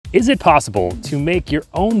Is it possible to make your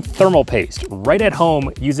own thermal paste right at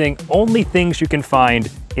home using only things you can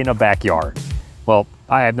find in a backyard? Well,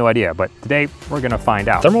 I have no idea, but today we're gonna find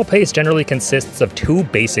out. Thermal paste generally consists of two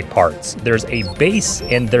basic parts. There's a base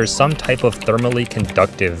and there's some type of thermally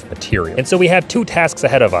conductive material. And so we have two tasks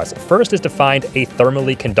ahead of us. First is to find a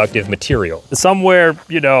thermally conductive material. Somewhere,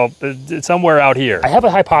 somewhere out here. I have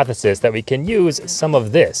a hypothesis that we can use some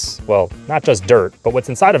of this. Well, not just dirt, but what's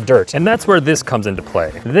inside of dirt. And that's where this comes into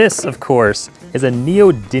play. This, of course, is a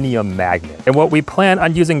neodymium magnet. And what we plan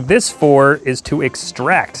on using this for is to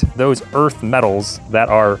extract those earth metals that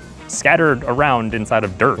are scattered around inside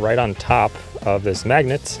of dirt. Right on top of this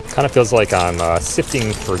magnet, kind of feels like I'm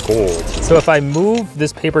sifting for gold. So if I move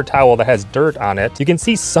this paper towel that has dirt on it, you can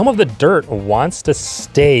see some of the dirt wants to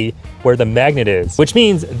stay where the magnet is, which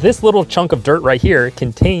means this little chunk of dirt right here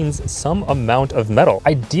contains some amount of metal.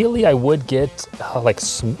 Ideally, I would get like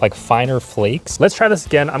finer flakes. Let's try this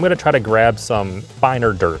again. I'm gonna try to grab some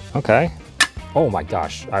finer dirt. Okay. Oh my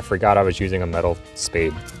gosh, I forgot I was using a metal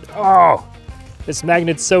spade. Oh, this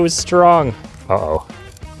magnet's so strong. Uh-oh.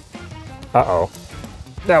 Uh-oh.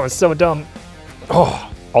 That was so dumb.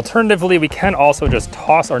 Oh. Alternatively, we can also just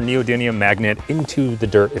toss our neodymium magnet into the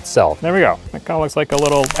dirt itself. There we go. That kind of looks like a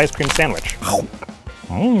little ice cream sandwich.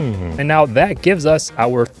 And now that gives us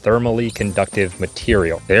our thermally conductive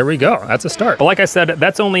material. There we go, that's a start. But like I said,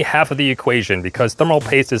 that's only half of the equation because thermal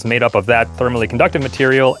paste is made up of that thermally conductive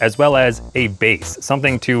material as well as a base,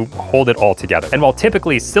 something to hold it all together. And while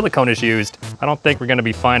typically silicone is used, I don't think we're gonna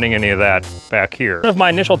be finding any of that back here. One of my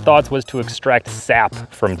initial thoughts was to extract sap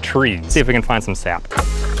from trees. See if we can find some sap.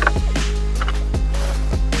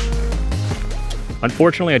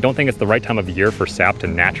 Unfortunately, I don't think it's the right time of year for sap to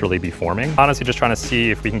naturally be forming. Honestly, just trying to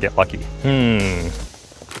see if we can get lucky.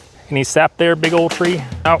 Any sap there, big old tree?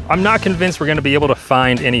 Now, I'm not convinced we're gonna be able to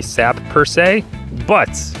find any sap per se,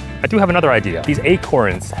 but I do have another idea. These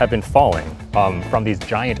acorns have been falling from these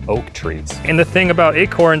giant oak trees. And the thing about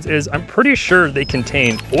acorns is I'm pretty sure they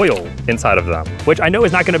contain oil inside of them, which I know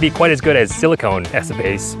is not gonna be quite as good as silicone as a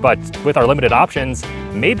base, but with our limited options,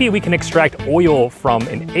 maybe we can extract oil from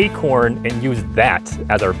an acorn and use that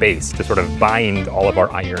as our base to sort of bind all of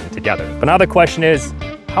our iron together. But now the question is,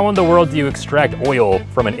 how in the world do you extract oil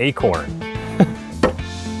from an acorn?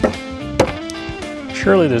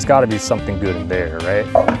 Surely there's gotta be something good in there, right?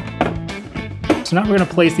 So now we're gonna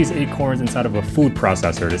place these acorns inside of a food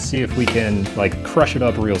processor to see if we can like crush it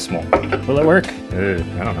up real small. Will it work? I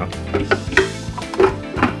don't know.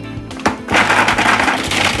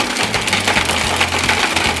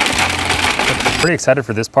 I'm pretty excited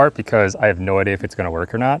for this part because I have no idea if it's gonna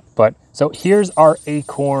work or not. But so here's our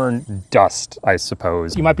acorn dust, I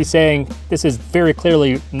suppose. You might be saying, this is very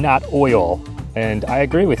clearly not oil. And I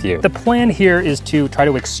agree with you. The plan here is to try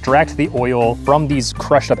to extract the oil from these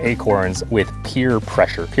crushed up acorns with peer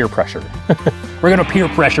pressure. We're gonna peer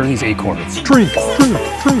pressure these acorns. Drink.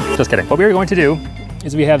 Just kidding. What we're going to do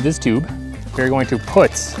is we have this tube. We're going to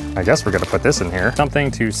put, I guess we're gonna put this in here,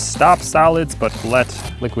 something to stop solids but let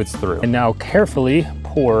liquids through. And now carefully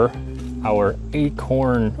pour our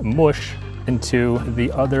acorn mush into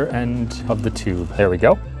the other end of the tube. There we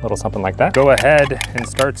go, a little something like that. Go ahead and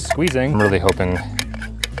start squeezing. I'm really hoping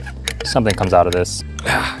something comes out of this.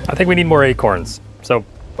 I think we need more acorns. So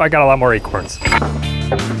I got a lot more acorns.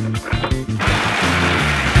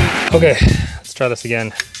 Okay, let's try this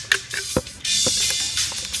again.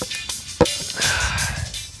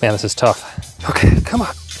 Man, this is tough. Okay, come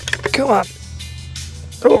on.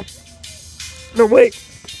 Oh, no, wait.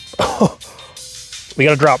 Oh. We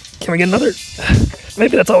got a drop. Can we get another?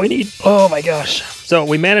 Maybe that's all we need. Oh my gosh. So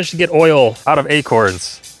we managed to get oil out of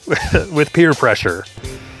acorns with peer pressure.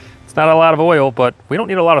 It's not a lot of oil, but we don't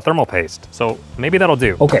need a lot of thermal paste. So maybe that'll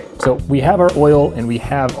do. Okay, so we have our oil and we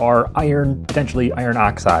have our iron, potentially iron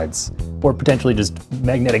oxides, or potentially just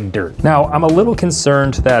magnetic dirt. Now, I'm a little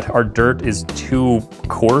concerned that our dirt is too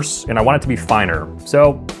coarse and I want it to be finer.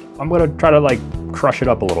 So I'm gonna try to like crush it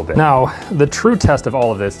up a little bit. Now, the true test of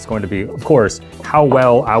all of this is going to be, of course, how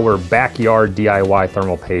well our backyard DIY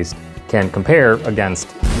thermal paste can compare against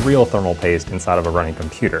real thermal paste inside of a running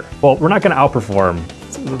computer. Well, we're not gonna outperform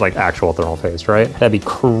like actual thermal paste, right? That'd be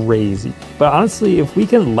crazy. But honestly, if we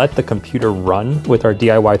can let the computer run with our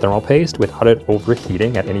DIY thermal paste without it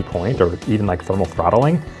overheating at any point or even like thermal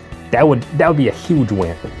throttling, that would be a huge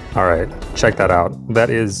win. All right, check that out. That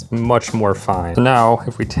is much more fine. So now,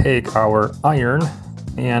 if we take our iron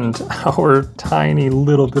and our tiny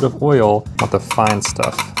little bit of oil, want the fine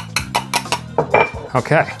stuff.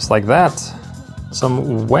 Okay, just like that.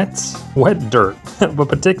 Some wet dirt, but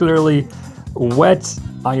particularly wet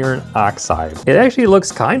iron oxide. It actually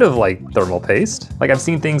looks kind of like thermal paste. Like I've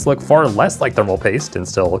seen things look far less like thermal paste and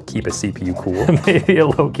still keep a CPU cool. Maybe a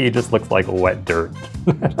low-key just looks like wet dirt.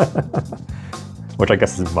 Which I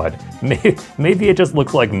guess is mud. Maybe it just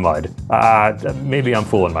looks like mud. Maybe I'm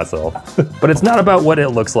fooling myself. But it's not about what it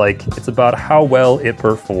looks like, it's about how well it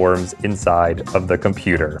performs inside of the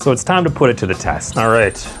computer. So it's time to put it to the test. All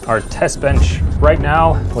right, our test bench right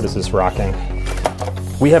now, what is this rocking?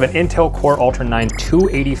 We have an Intel Core Ultra 9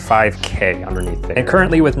 285K underneath it. And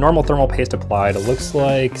currently with normal thermal paste applied, it looks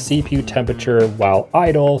like CPU temperature while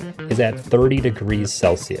idle is at 30 degrees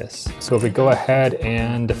Celsius. So if we go ahead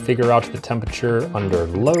and figure out the temperature under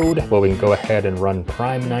load, well, we can go ahead and run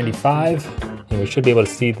prime 95, and we should be able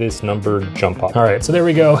to see this number jump up. All right, so there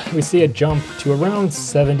we go. We see it jump to around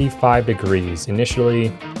 75 degrees.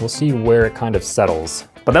 Initially, we'll see where it kind of settles.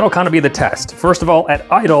 But that'll kind of be the test. First of all, at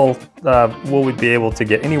idle, will we be able to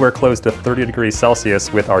get anywhere close to 30 degrees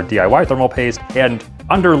Celsius with our DIY thermal paste? And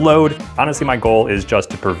under load, honestly, my goal is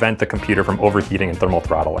just to prevent the computer from overheating and thermal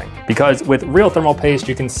throttling. Because with real thermal paste,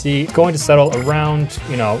 you can see it's going to settle around,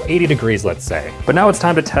 80 degrees, let's say. But now it's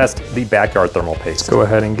time to test the backyard thermal paste. Let's go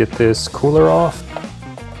ahead and get this cooler off.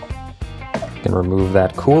 And remove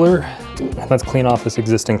that cooler. Let's clean off this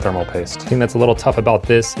existing thermal paste. The thing that's a little tough about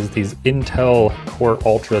this is these Intel Core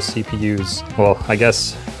Ultra CPUs. Well, I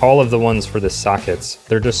guess all of the ones for the sockets,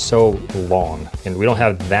 they're just so long, and we don't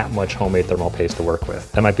have that much homemade thermal paste to work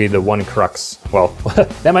with. That might be the one crux. Well,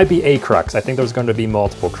 that might be a crux. I think there's going to be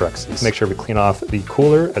multiple cruxes. Make sure we clean off the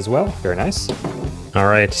cooler as well. Very nice. All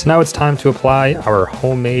right, so now it's time to apply our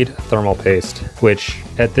homemade thermal paste, which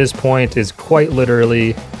at this point is quite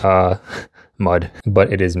literally, mud,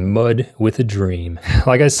 but it is mud with a dream.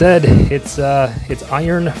 Like I said, it's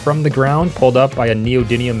iron from the ground pulled up by a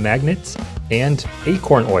neodymium magnet and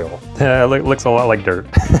acorn oil. It looks a lot like dirt,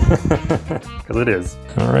 because it is.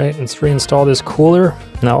 All right, let's reinstall this cooler.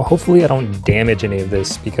 Now, hopefully I don't damage any of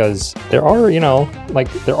this, because there are,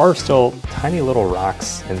 there are still tiny little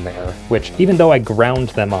rocks in there, which even though I ground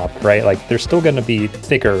them up, right, like they're still gonna be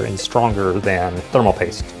thicker and stronger than thermal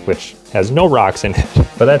paste, which has no rocks in it.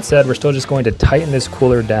 But that said, we're still just going to tighten this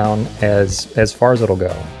cooler down as far as it'll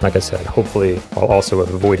go. Like I said, hopefully while also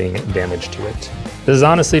avoiding damage to it. This is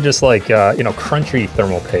honestly just like, crunchy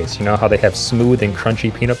thermal paste. You know how they have smooth and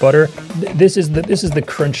crunchy peanut butter? This is the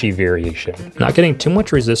crunchy variation. Not getting too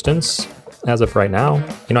much resistance as of right now.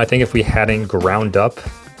 I think if we hadn't ground up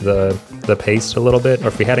the paste a little bit, or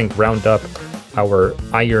if we hadn't ground up our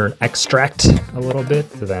iron extract a little bit,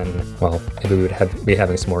 then, well, maybe we would be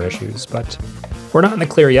having some more issues, but we're not in the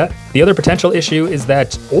clear yet. The other potential issue is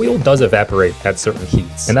that oil does evaporate at certain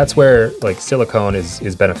heats. And that's where silicone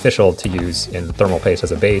is beneficial to use in thermal paste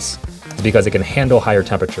as a base, because it can handle higher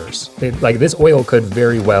temperatures. This oil could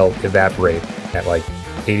very well evaporate at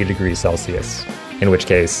 80 degrees Celsius, in which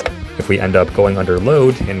case, if we end up going under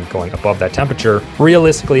load and going above that temperature,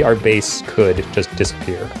 realistically our base could just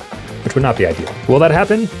disappear, which would not be ideal. Will that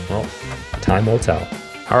happen? Well, time will tell.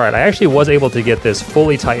 All right, I actually was able to get this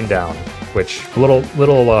fully tightened down, which a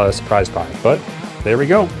little surprised by, but there we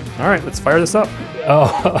go. All right, let's fire this up.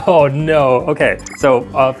 Oh no, okay. So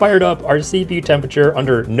fired up, our CPU temperature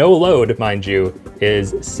under no load, mind you,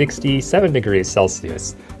 is 67 degrees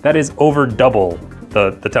Celsius. That is over double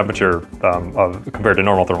the temperature compared to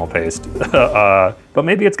normal thermal paste. But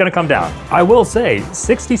maybe it's gonna come down. I will say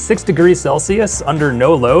 66 degrees Celsius under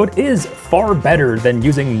no load is far better than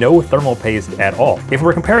using no thermal paste at all. If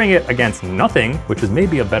we're comparing it against nothing, which is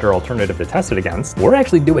maybe a better alternative to test it against, we're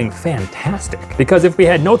actually doing fantastic. Because if we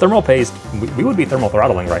had no thermal paste, we would be thermal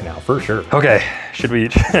throttling right now, for sure. Okay, should we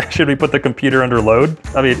put the computer under load?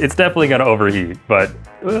 I mean, it's definitely gonna overheat, but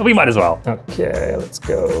we might as well. Okay, let's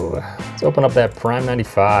go. Let's open up that Prime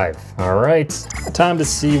 95. All right, time to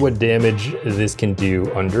see what damage this can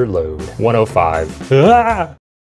do under load. 105. Ah!